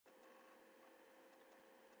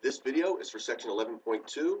This video is for section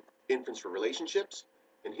 11.2, Inference for Relationships,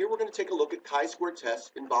 and here we're going to take a look at chi-square tests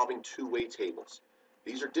involving two-way tables.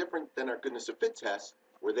 These are different than our goodness of fit tests,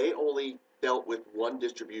 where they only dealt with one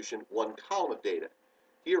distribution, one column of data.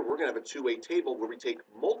 Here we're going to have a two-way table where we take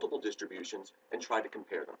multiple distributions and try to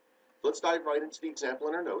compare them. Let's dive right into the example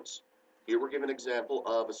in our notes. Here we're given an example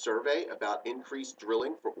of a survey about increased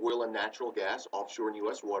drilling for oil and natural gas offshore in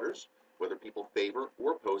U.S. waters, whether people favor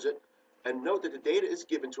or oppose it. And note that the data is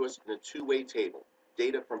given to us in a two-way table,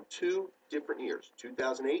 data from two different years,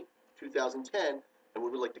 2008, 2010, and we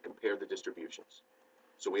would like to compare the distributions.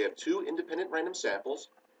 So we have two independent random samples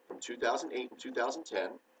from 2008 and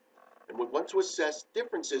 2010, and we want to assess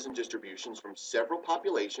differences in distributions from several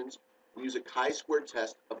populations. We use a chi-square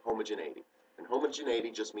test of homogeneity, and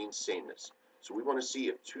homogeneity just means sameness. So we want to see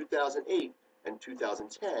if 2008 and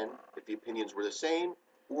 2010, if the opinions were the same,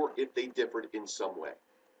 or if they differed in some way.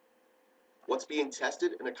 What's being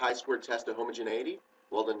tested in a chi-square test of homogeneity?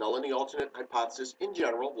 Well, the null and the alternate hypothesis in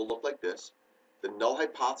general will look like this. The null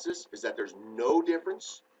hypothesis is that there's no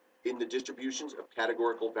difference in the distributions of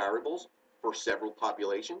categorical variables for several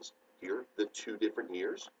populations, here, the two different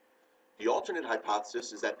years. The alternate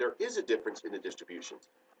hypothesis is that there is a difference in the distributions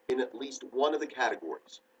in at least one of the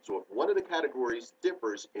categories. So if one of the categories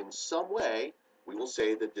differs in some way, we will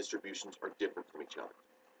say the distributions are different from each other.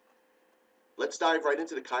 Let's dive right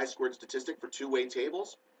into the chi-squared statistic for two-way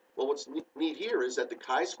tables. Well, what's neat here is that the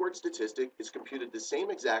chi-squared statistic is computed the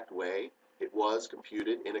same exact way it was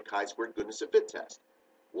computed in a chi-squared goodness of fit test.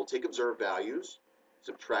 We'll take observed values,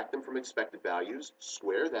 subtract them from expected values,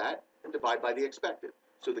 square that, and divide by the expected.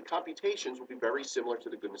 So the computations will be very similar to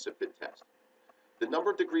the goodness of fit test. The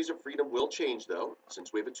number of degrees of freedom will change, though,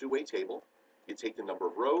 since we have a two-way table. You take the number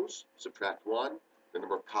of rows, subtract 1, the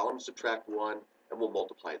number of columns, subtract 1, and we'll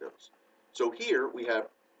multiply those. So here we have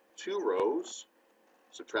 2 rows,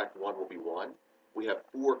 subtract 1 will be 1. We have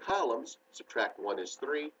 4 columns, subtract 1 is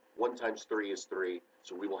 3. 1 times 3 is 3,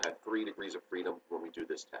 so we will have 3 degrees of freedom when we do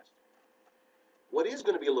this test. What is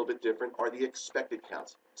going to be a little bit different are the expected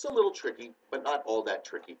counts. It's a little tricky, but not all that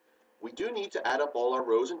tricky. We do need to add up all our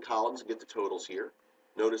rows and columns and get the totals here.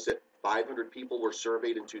 Notice that 500 people were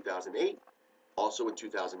surveyed in 2008, also in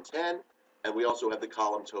 2010, and we also have the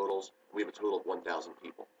column totals. We have a total of 1,000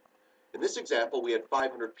 people. In this example, we had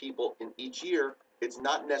 500 people in each year. It's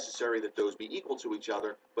not necessary that those be equal to each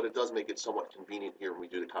other, but it does make it somewhat convenient here when we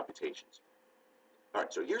do the computations. All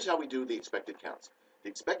right, so here's how we do the expected counts. The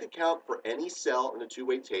expected count for any cell in a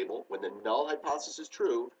two-way table, when the null hypothesis is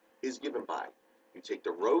true, is given by, you take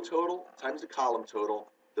the row total times the column total,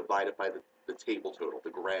 divided by the table total, the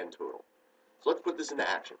grand total. So let's put this into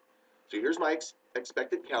action. So here's my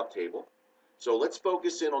expected count table. So let's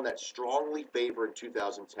focus in on that strongly favor in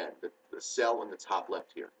 2010, the cell on the top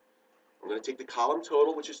left here. I'm going to take the column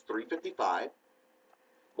total, which is 355,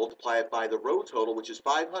 multiply it by the row total, which is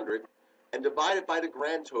 500, and divide it by the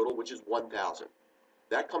grand total, which is 1,000.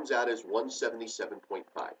 That comes out as 177.5.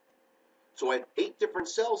 So I have 8 different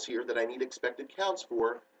cells here that I need expected counts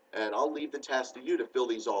for, and I'll leave the task to you to fill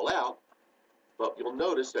these all out. But you'll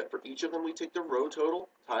notice that for each of them, we take the row total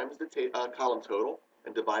times the column total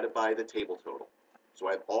and divide it by the table total. So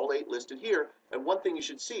I have all 8 listed here, and one thing you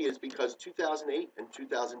should see is because 2008 and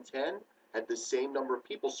 2010 had the same number of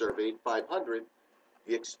people surveyed, 500,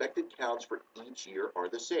 the expected counts for each year are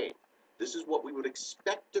the same. This is what we would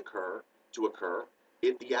expect to occur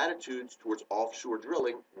if the attitudes towards offshore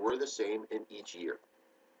drilling were the same in each year.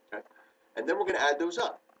 Okay? And then we're going to add those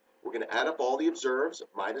up. We're going to add up all the observes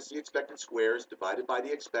minus the expected squares divided by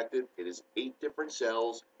the expected. It is 8 different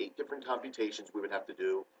cells, 8 different computations we would have to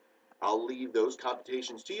do. I'll leave those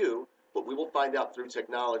computations to you, but we will find out through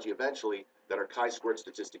technology eventually that our chi-squared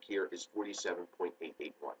statistic here is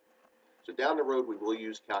 47.881. So down the road, we will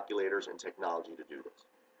use calculators and technology to do this.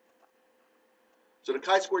 So the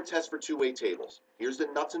chi-squared test for two-way tables. Here's the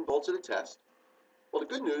nuts and bolts of the test. Well, the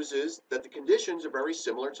good news is that the conditions are very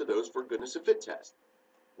similar to those for goodness of fit test.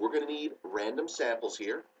 We're going to need random samples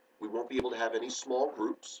here. We won't be able to have any small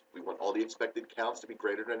groups. We want all the expected counts to be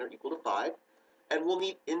greater than or equal to 5. And we'll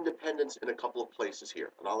need independence in a couple of places here.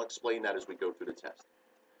 And I'll explain that as we go through the test.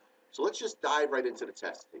 So let's just dive right into the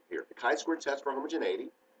test here. The chi-squared test for homogeneity.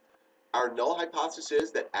 Our null hypothesis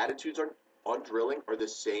is that attitudes on drilling are the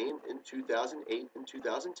same in 2008 and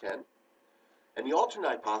 2010. And the alternate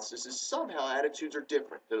hypothesis is somehow attitudes are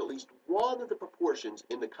different, that at least one of the proportions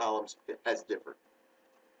in the columns has differed.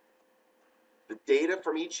 The data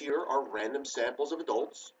from each year are random samples of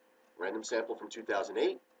adults, random sample from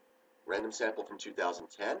 2008, random sample from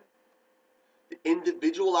 2010. The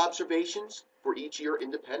individual observations for each year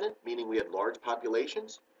independent, meaning we had large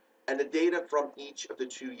populations, and the data from each of the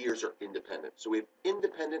 2 years are independent. So we have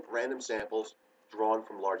independent random samples drawn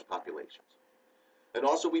from large populations. And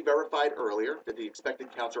also we verified earlier that the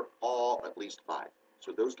expected counts are all at least 5.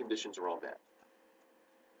 So those conditions are all met.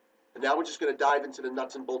 And now we're just going to dive into the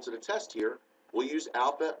nuts and bolts of the test here. We'll use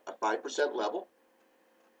alpha, a 5% level.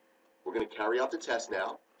 We're going to carry out the test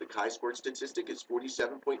now. The chi-squared statistic is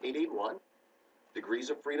 47.881. Degrees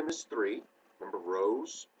of freedom is 3. Remember,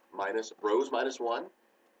 rows minus 1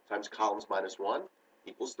 times columns minus 1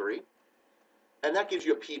 equals 3. And that gives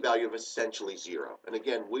you a p-value of essentially 0. And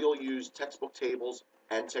again, we'll use textbook tables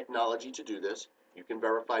and technology to do this. You can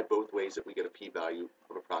verify both ways that we get a p-value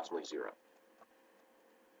of approximately 0.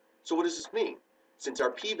 So what does this mean? Since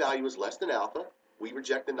our p-value is less than alpha, we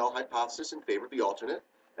reject the null hypothesis in favor of the alternate,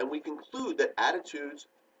 and we conclude that attitudes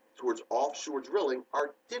towards offshore drilling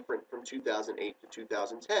are different from 2008 to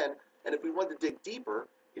 2010. And if we want to dig deeper,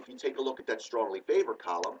 if you take a look at that strongly favored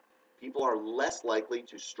column, people are less likely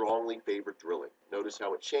to strongly favor drilling. Notice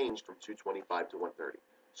how it changed from 225 to 130.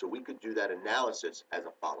 So we could do that analysis as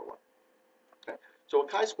a follow-up. Okay. So a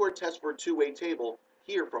chi-squared test for a two-way table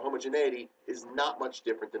here for homogeneity is not much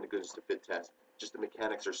different than the goodness to fit test. Just the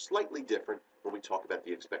mechanics are slightly different when we talk about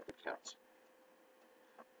the expected counts.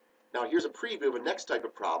 Now here's a preview of a next type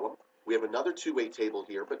of problem. We have another two-way table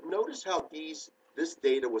here, but notice how this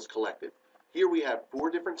data was collected. Here we have 4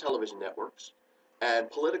 different television networks and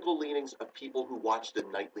political leanings of people who watch the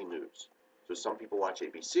nightly news. So some people watch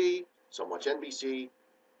ABC, some watch NBC.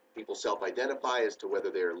 People self-identify as to whether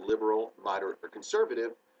they're liberal, moderate, or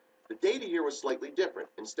conservative. The data here was slightly different.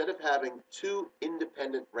 Instead of having 2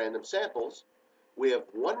 independent random samples, we have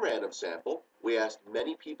 1 random sample. We asked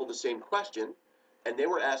many people the same question, and they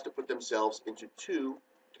were asked to put themselves into 2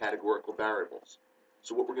 categorical variables.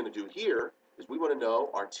 So what we're going to do here is we want to know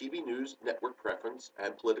our TV news network preference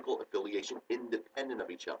and political affiliation independent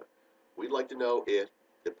of each other. We'd like to know if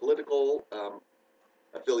the political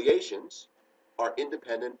affiliations are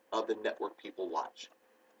independent of the network people watch.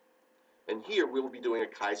 And here we will be doing a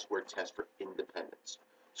chi-squared test for independence.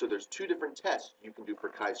 So there's 2 different tests you can do for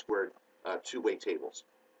chi-squared two-way tables.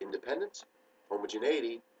 Independence,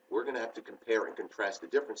 homogeneity. We're going to have to compare and contrast the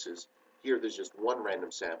differences. Here there's just 1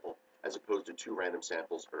 random sample as opposed to 2 random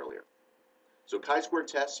samples earlier. So chi-squared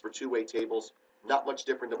tests for two-way tables, not much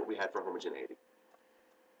different than what we had for homogeneity.